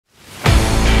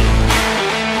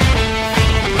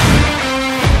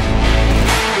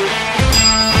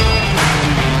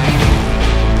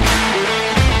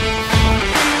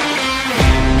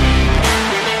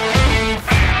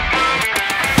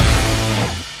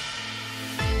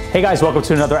Hey guys, welcome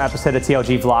to another episode of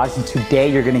TLG Vlogs, and today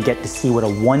you're gonna get to see what a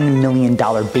 $1 million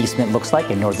basement looks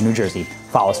like in northern New Jersey.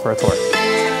 Follow us for a tour.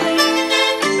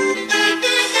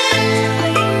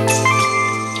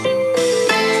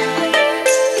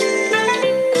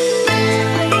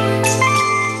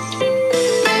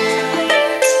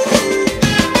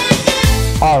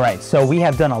 All right, so we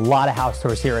have done a lot of house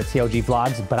tours here at TLG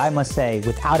Vlogs, but I must say,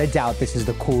 without a doubt, this is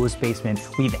the coolest basement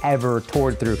we've ever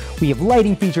toured through. We have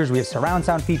lighting features, we have surround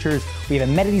sound features, we have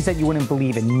amenities that you wouldn't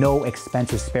believe, and no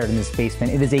expense is spared in this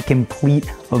basement. It is a complete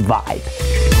vibe.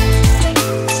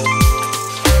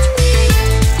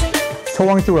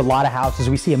 Touring through a lot of houses,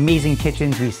 we see amazing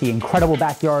kitchens, we see incredible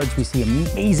backyards, we see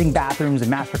amazing bathrooms and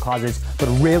master closets, but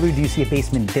rarely do you see a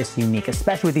basement this unique,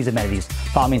 especially with these amenities.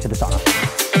 Follow me into the sauna.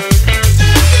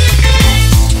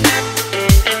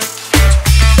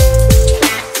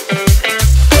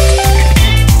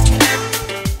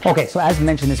 Okay, so as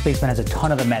mentioned, this basement has a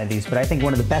ton of amenities, but I think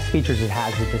one of the best features it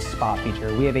has is this spa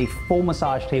feature. We have a full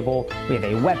massage table, we have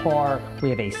a wet bar, we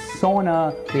have a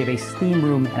sauna, we have a steam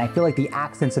room, and I feel like the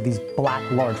accents of these black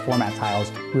large format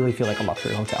tiles really feel like a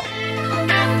luxury hotel.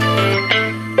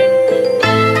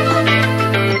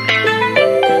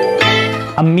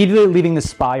 Immediately leaving the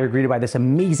spa, you're greeted by this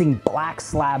amazing black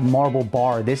slab marble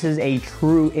bar. This is a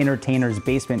true entertainer's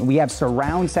basement. We have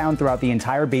surround sound throughout the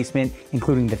entire basement,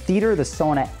 including the theater, the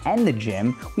sauna, and the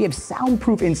gym. We have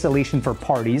soundproof installation for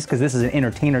parties, because this is an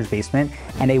entertainer's basement,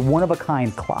 and a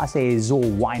one-of-a-kind Class A Azul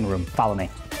wine room. Follow me.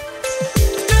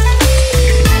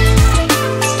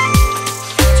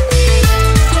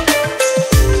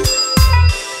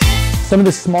 Some of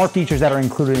the smart features that are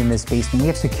included in this basement: we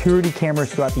have security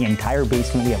cameras throughout the entire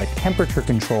basement, we have a temperature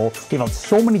control, we have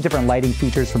so many different lighting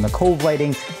features, from the cove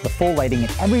lighting, the full lighting,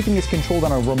 and everything is controlled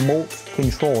on a remote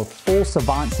control, full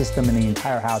Savant system in the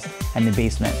entire house and the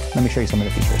basement. Let me show you some of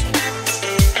the features.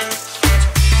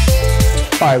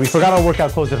 All right, we forgot our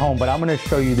workout clothes at home, but I'm gonna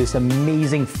show you this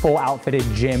amazing full outfitted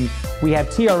gym. We have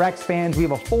TRX fans, we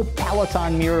have a full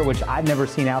Peloton mirror, which I've never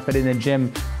seen outfitted in a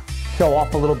gym. Show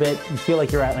off a little bit. You feel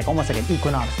like you're at almost like an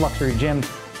Equinox luxury gym.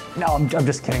 No, I'm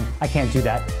just kidding. I can't do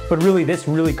that. But really, this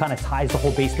really kind of ties the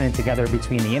whole basement together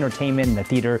between the entertainment and the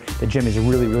theater. The gym is a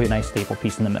really, really nice staple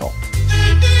piece in the middle.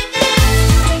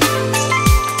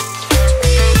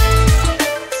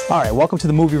 All right, welcome to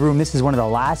the movie room. This is one of the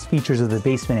last features of the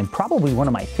basement and probably one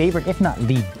of my favorite, if not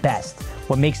the best.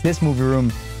 What makes this movie room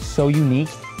so unique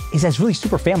is that it's really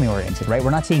super family oriented, right?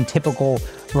 We're not seeing typical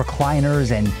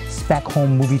recliners and spec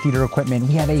home movie theater equipment.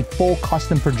 We have a full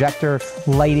custom projector,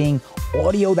 lighting,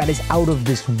 audio that is out of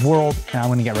this world, and I'm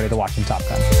gonna get ready to watch some Top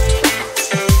Gun.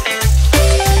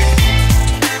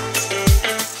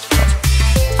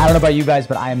 I don't know about you guys,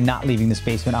 but I am not leaving this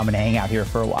basement. I'm gonna hang out here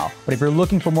for a while. But if you're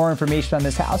looking for more information on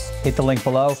this house, hit the link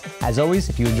below. As always,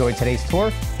 if you enjoyed today's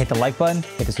tour, hit the like button,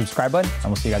 hit the subscribe button, and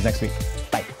we'll see you guys next week.